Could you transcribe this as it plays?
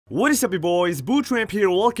What is up, you boys? Bootramp here.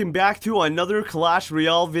 Welcome back to another Clash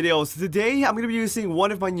Royale video. So today I'm going to be using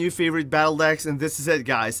one of my new favorite battle decks, and this is it,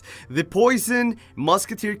 guys. The Poison,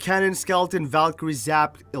 Musketeer, Cannon, Skeleton, Valkyrie,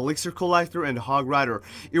 Zap, Elixir Collector, and Hog Rider.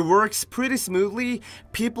 It works pretty smoothly.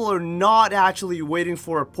 People are not actually waiting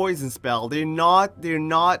for a poison spell. They're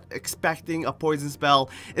not expecting a poison spell.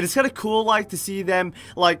 And it's kind of cool, like, to see them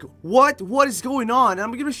like, what is going on? And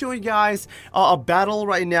I'm going to show you guys a battle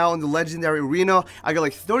right now in the Legendary Arena. I got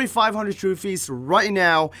like 3,500 trophies right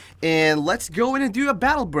now, and let's go in and do a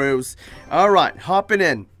battle, bros. Alright, hopping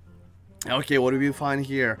in. Okay, what do we find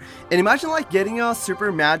here? And imagine like getting a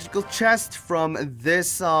super magical chest from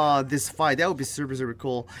this this fight. That would be super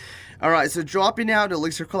cool. Alright, so dropping out the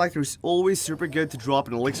Elixir Collector is always super good to drop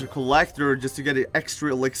an Elixir Collector just to get an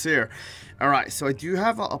extra elixir. Alright, so I do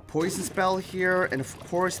have a poison spell here, and of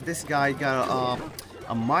course this guy got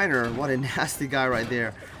a miner. What a nasty guy right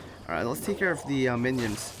there. Alright, let's take care of the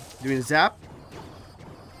minions. Doing a zap.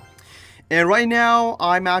 And right now,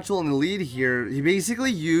 I'm actually in the lead here. He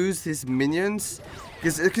basically used his minions.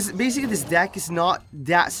 Because basically this deck is not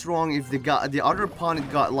that strong if the other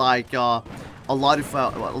opponent got like a lot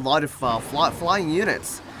of flying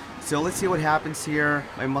units. So let's see what happens here.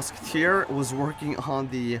 My Musketeer was working on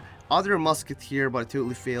the other Musketeer, but I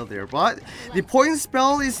totally failed there. But the poison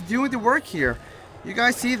spell is doing the work here. You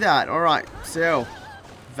guys see that? Alright, so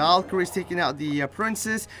Valkyrie's taking out the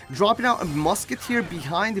princess, dropping out a Musketeer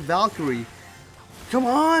behind the Valkyrie. Come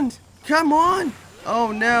on! Come on!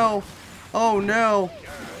 Oh no! Oh no!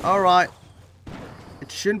 Alright. It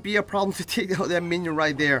shouldn't be a problem to take out that minion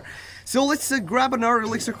right there. So let's grab another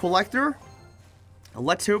Elixir Collector.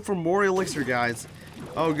 Let's hope for more Elixir, guys.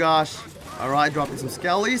 Oh gosh. Alright, dropping some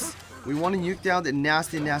Skellies. We want to nuke down the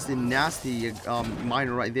nasty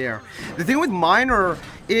miner right there. The thing with miner,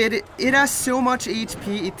 it has so much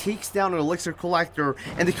HP, it takes down an Elixir Collector,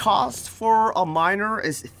 and the cost for a miner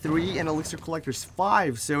is 3 and Elixir Collector is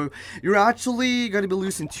 5. So you're actually going to be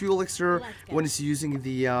losing 2 Elixir when it's using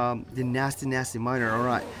the nasty miner.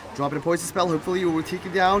 Alright, dropping a poison spell. Hopefully you will take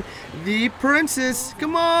it down the princess.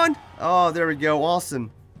 Come on! Oh, there we go. Awesome.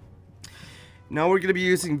 Now we're going to be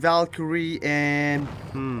using Valkyrie, and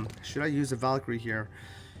should I use a Valkyrie here?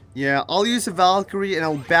 Yeah, I'll use a Valkyrie and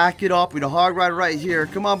I'll back it up with a Hog Rider right here.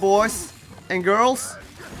 Come on, boys and girls.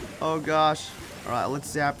 Oh gosh. Alright, let's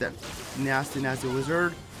zap that nasty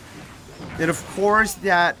lizard. And of course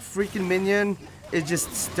that freaking minion is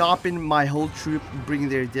just stopping my whole troop, bringing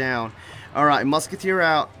them down. Alright, Musketeer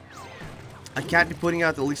out. I can't be putting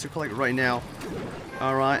out the Elixir Collector right now.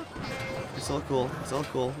 Alright. It's all cool. It's all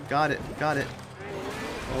cool. Got it. Got it.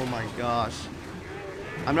 Oh my gosh.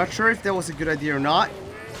 I'm not sure if that was a good idea or not.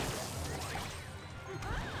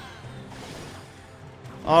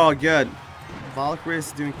 Oh, good. Valkyrie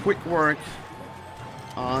is doing quick work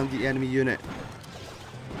on the enemy unit.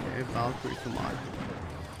 Okay, Valkyrie, come on.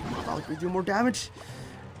 Come on, Valkyrie, do more damage.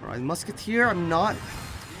 Alright, Musketeer, I'm not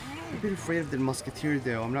a bit afraid of the Musketeer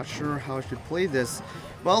though. I'm not sure how I should play this.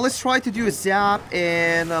 Well, let's try to do a zap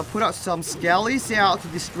and put out some Skellies out to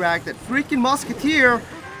distract that freaking Musketeer.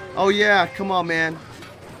 Oh yeah, come on, man.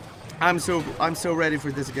 I'm so ready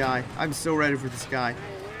for this guy. I'm so ready for this guy.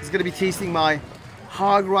 He's gonna be tasting my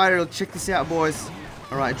Hog Rider. Check this out, boys.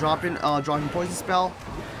 Alright, dropping poison spell.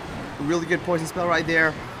 A really good poison spell right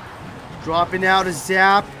there. Dropping out a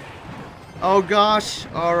zap. Oh gosh.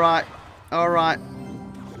 Alright. Alright.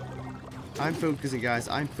 I'm focusing, guys.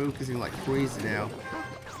 I'm focusing like crazy now.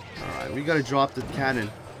 Alright, we gotta drop the cannon.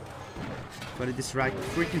 Gotta distract the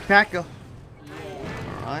freaking P.E.K.K.A.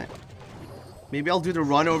 Alright. Maybe I'll do the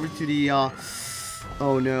run over to the,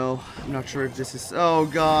 oh no. I'm not sure if this is, oh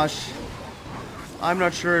gosh. I'm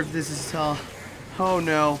not sure if this is, oh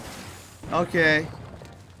no. Okay.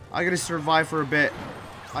 I gotta survive for a bit.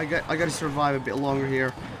 I gotta survive a bit longer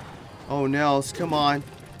here. Oh no, come on.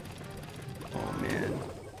 Oh man.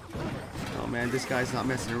 Oh man, this guy's not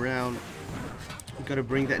messing around. We gotta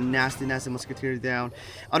bring that nasty Musketeer down.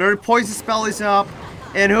 Another poison spell is up,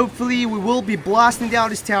 and hopefully we will be blasting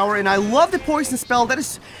down this tower. And I love the poison spell.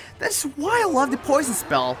 That's why I love the poison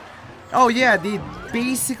spell. Oh yeah, they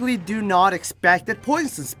basically do not expect that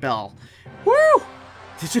poison spell. Woo!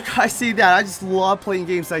 Did you guys see that? I just love playing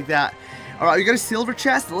games like that. Alright, we got a silver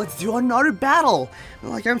chest. Let's do another battle.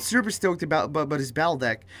 Like, I'm super stoked about his battle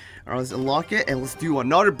deck. Alright, let's unlock it and let's do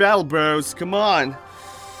another battle, bros. Come on.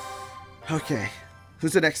 Okay.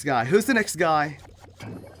 Who's the next guy? Who's the next guy?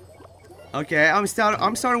 Okay, I'm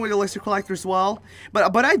starting with Elixir Collector as well.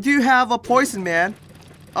 But I do have a poison, man.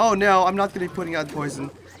 Oh no, I'm not gonna be putting out poison.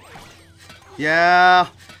 Yeah.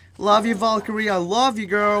 Love you, Valkyrie. I love you,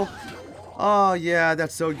 girl. Oh yeah,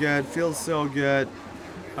 that's so good. Feels so good.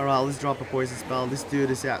 Alright, let's drop a poison spell. This dude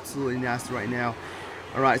is absolutely nasty right now.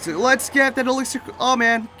 Alright, so let's get that elixir. Oh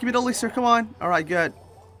man, give me the elixir, come on. Alright, good.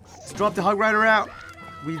 Let's drop the Hog Rider out.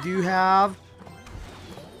 We do have...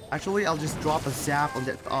 Actually, I'll just drop a zap on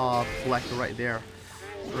that collector right there.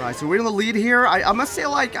 Alright, so we're in the lead here. I must say,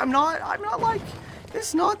 like, I'm not like...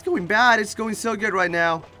 It's not going bad. It's going so good right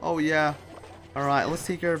now. Oh, yeah. Alright, let's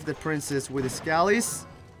take care of the princess with the scallies.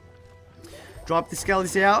 Drop the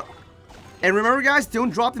scallies out. And remember, guys, don't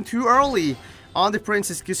drop them too early on the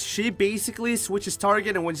princess, because she basically switches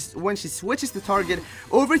target, and when she switches the target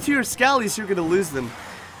over to your scallies, you're gonna lose them.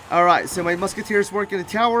 Alright, so my musketeers work in the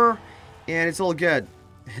tower, and it's all good.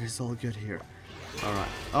 It is all good here. Alright.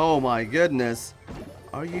 Oh my goodness.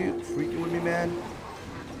 Are you freaking with me, man?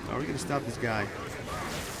 Are we gonna stop this guy?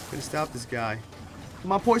 Gonna stop this guy.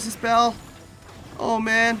 Come on, poison spell. Oh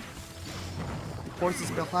man. The poison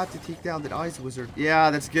spell had to take down that ice wizard. Yeah,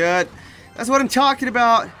 that's good. That's what I'm talking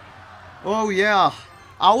about. Oh yeah.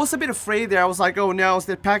 I was a bit afraid there. I was like, oh no,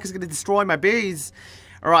 that pack is gonna destroy my base.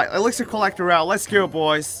 Alright, elixir collector out. Let's go,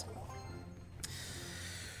 boys.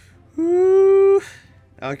 Woo.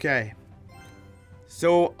 Okay.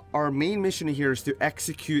 So our main mission here is to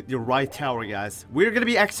execute the right tower, guys. We're gonna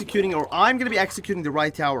be executing, or I'm gonna be executing the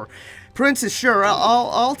right tower. Princess, sure,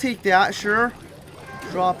 I'll take that, sure.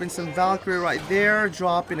 Drop in some Valkyrie right there.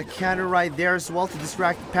 Drop in a cannon right there as well to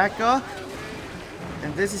distract P.E.K.K.A.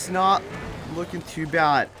 And this is not looking too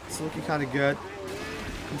bad. It's looking kind of good.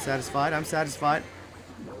 I'm satisfied. I'm satisfied.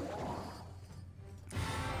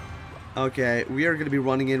 Okay, we are gonna be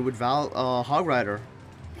running in with Hog Rider.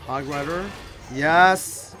 Hog Rider.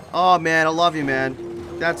 Yes. Oh man, I love you, man.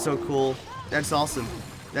 That's so cool. That's awesome.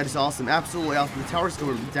 That is awesome. Absolutely awesome. The tower's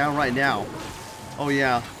going down right now. Oh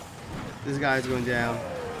yeah. This guy is going down.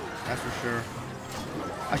 That's for sure.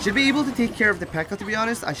 I should be able to take care of the P.E.K.K.A, to be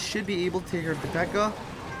honest. I should be able to take care of the P.E.K.K.A.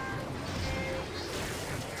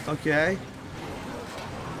 Okay.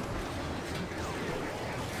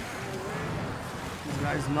 This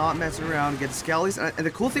guy's not messing around. Get skellies. And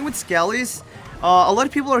the cool thing with skellies, a lot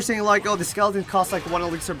of people are saying like, oh, the skeleton costs like 1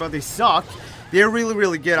 elixir, but they suck. They're really,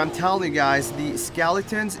 really good. I'm telling you guys, the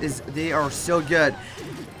skeletons they are so good.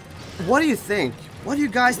 What do you think? What do you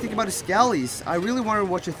guys think about the skellies? I really wonder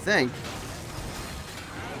what you think.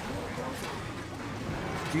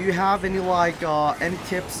 Do you have any like any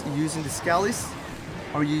tips using the skellies?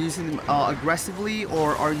 Are you using them aggressively,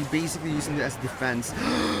 or are you basically using it as defense?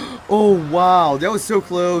 Oh wow, that was so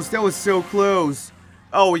close. That was so close.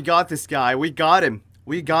 Oh, we got this guy. We got him.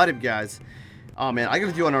 We got him, guys. Oh man, I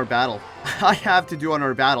gotta do another battle. I have to do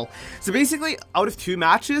another battle. So basically, out of 2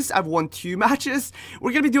 matches, I've won 2 matches.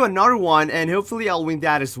 We're gonna be doing another one, and hopefully I'll win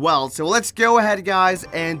that as well. So let's go ahead, guys,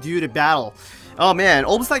 and do the battle. Oh man,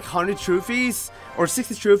 almost like 100 trophies, or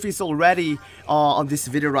 60 trophies already on this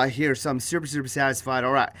video right here. So I'm super, super satisfied.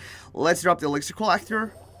 Alright, let's drop the elixir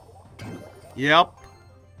collector. Yep.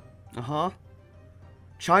 Uh-huh.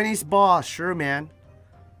 Chinese boss, sure, man.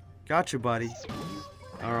 Gotcha, buddy.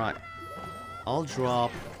 Alright. I'll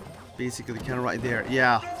drop basically kind of right there.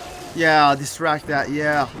 Yeah. Yeah, distract that.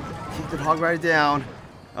 Yeah. Keep the Hog Rider down.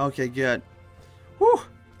 Okay, good. Whew.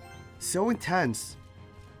 So intense.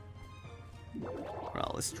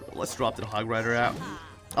 Well, let's drop the Hog Rider out.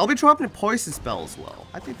 I'll be dropping a poison spell as well.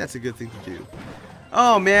 I think that's a good thing to do.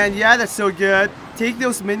 Oh man, yeah, that's so good. Take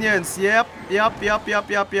those minions. Yep.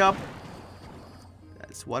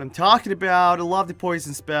 That's what I'm talking about. I love the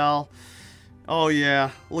poison spell. Oh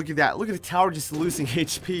yeah, look at that. Look at the tower just losing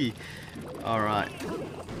HP. Alright.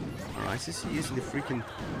 Alright, just using the freaking...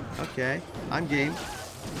 Okay, I'm game.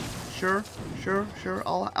 Sure.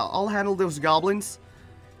 I'll handle those goblins.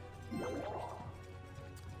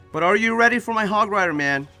 But are you ready for my Hog Rider,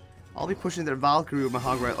 man? I'll be pushing the Valkyrie with my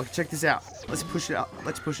Hog Rider. Okay, check this out. Let's push it out.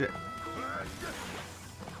 Let's push it.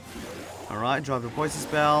 Alright, drop the poison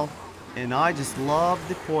spell. And I just love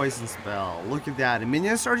the poison spell. Look at that. The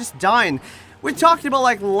minions are just dying. We're talking about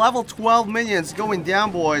like level 12 minions going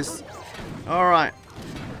down, boys. Alright.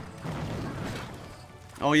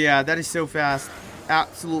 Oh yeah, that is so fast.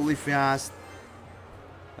 Absolutely fast.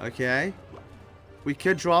 Okay. We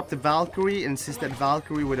could drop the Valkyrie and assist that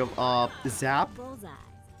Valkyrie with a zap.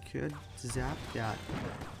 Could zap that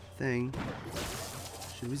thing.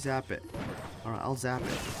 Should we zap it? Alright, I'll zap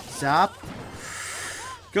it. Zap.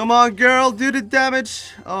 Come on, girl, do the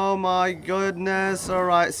damage. Oh my goodness.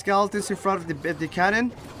 Alright, skeletons in front of the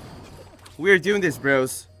cannon. We are doing this,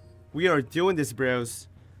 bros. We are doing this, bros.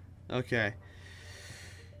 Okay.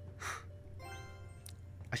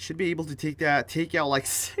 I should be able to take out like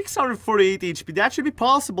 648 HP. That should be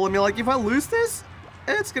possible. I mean, like, if I lose this,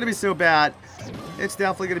 it's gonna be so bad. It's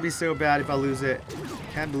definitely gonna be so bad if I lose it.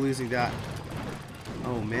 Can't be losing that.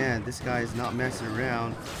 Oh man, this guy is not messing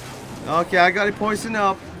around. Okay, I got it poisoned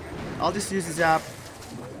up. I'll just use the zap.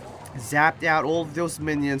 Zapped out all of those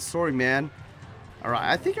minions. Sorry, man. Alright,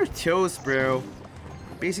 I think you're toast, bro.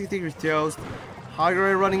 Basically think you're toast.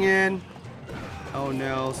 Hagare running in. Oh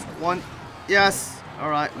no. One. Yes.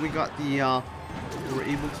 Alright, we got the, we were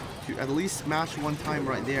able to at least smash one time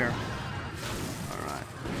right there. Alright.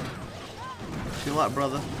 Chill out,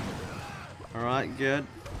 brother. Alright, good.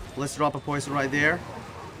 Let's drop a poison right there.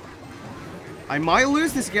 I might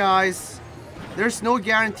lose this, guys. There's no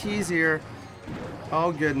guarantees here.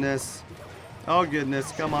 Oh, goodness. Oh,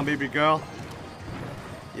 goodness. Come on, baby girl.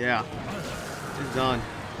 Yeah. It's done.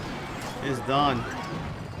 It's done.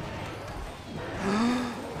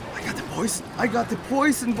 I got the poison. I got the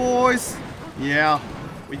poison, boys. Yeah,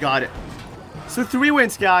 we got it. So 3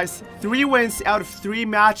 wins, guys. 3 wins out of 3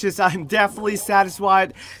 matches. I'm definitely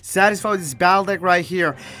satisfied. Satisfied with this battle deck right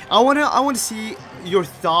here. I wanna see your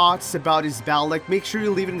thoughts about this battle deck. Make sure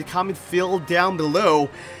you leave it in the comment field down below.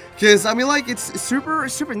 Because, I mean, like, it's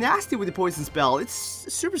super nasty with the poison spell. It's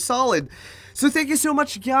super solid. So thank you so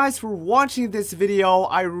much, guys, for watching this video.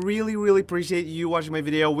 I really appreciate you watching my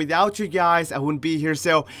video. Without you guys, I wouldn't be here.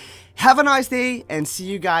 So have a nice day and see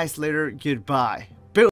you guys later. Goodbye.